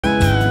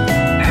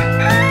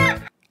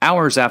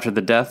Hours after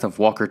the death of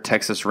Walker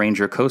Texas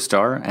Ranger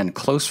co-star and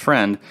close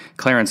friend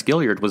Clarence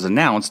Gilyard was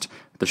announced,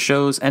 the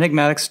show's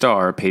enigmatic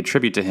star paid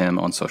tribute to him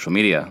on social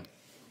media.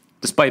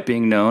 Despite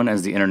being known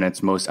as the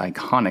internet's most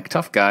iconic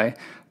tough guy,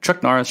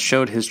 Chuck Norris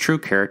showed his true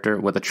character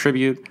with a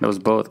tribute that was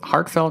both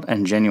heartfelt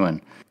and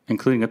genuine,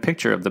 including a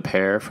picture of the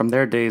pair from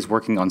their days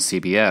working on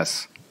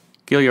CBS.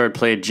 Gilyard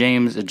played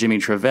James Jimmy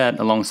Trevette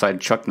alongside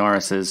Chuck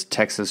Norris's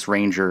Texas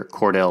Ranger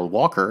Cordell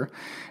Walker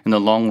in the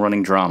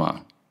long-running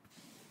drama.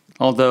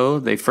 Although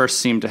they first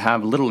seemed to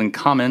have little in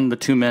common, the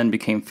two men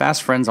became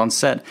fast friends on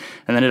set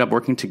and ended up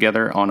working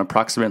together on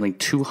approximately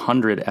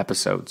 200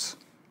 episodes.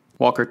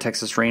 Walker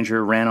Texas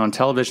Ranger ran on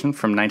television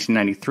from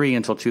 1993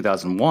 until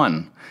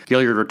 2001.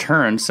 Gilyard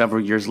returned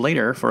several years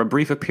later for a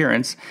brief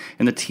appearance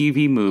in the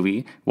TV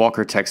movie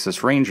Walker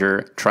Texas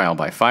Ranger Trial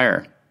by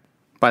Fire.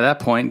 By that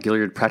point,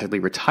 Gilyard practically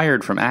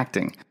retired from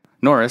acting.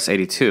 Norris,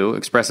 82,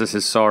 expresses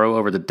his sorrow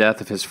over the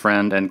death of his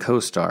friend and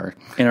co-star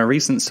in a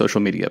recent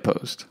social media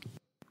post.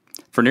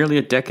 For nearly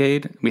a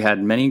decade, we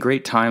had many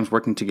great times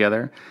working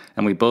together,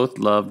 and we both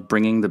loved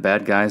bringing the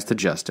bad guys to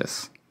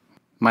justice.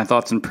 My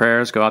thoughts and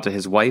prayers go out to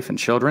his wife and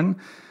children.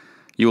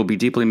 You will be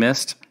deeply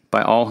missed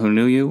by all who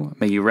knew you.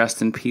 May you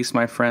rest in peace,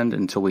 my friend,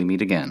 until we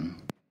meet again.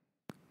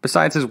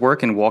 Besides his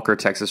work in Walker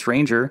Texas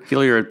Ranger,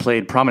 Gilyard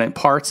played prominent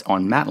parts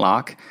on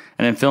Matlock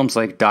and in films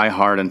like Die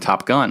Hard and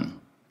Top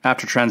Gun.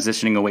 After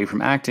transitioning away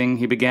from acting,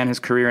 he began his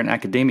career in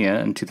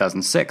academia in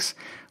 2006,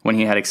 when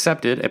he had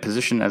accepted a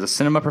position as a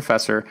cinema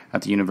professor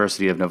at the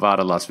University of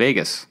Nevada, Las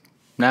Vegas.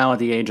 Now, at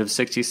the age of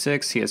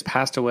 66, he has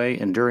passed away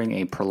enduring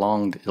a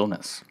prolonged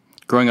illness.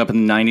 Growing up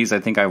in the 90s, I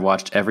think I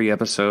watched every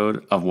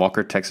episode of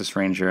Walker Texas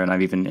Ranger, and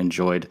I've even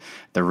enjoyed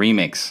the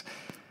remakes.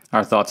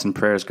 Our thoughts and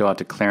prayers go out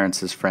to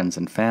Clarence's friends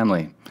and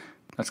family.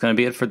 That's going to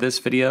be it for this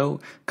video.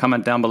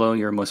 Comment down below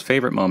your most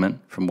favorite moment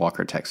from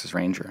Walker Texas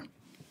Ranger.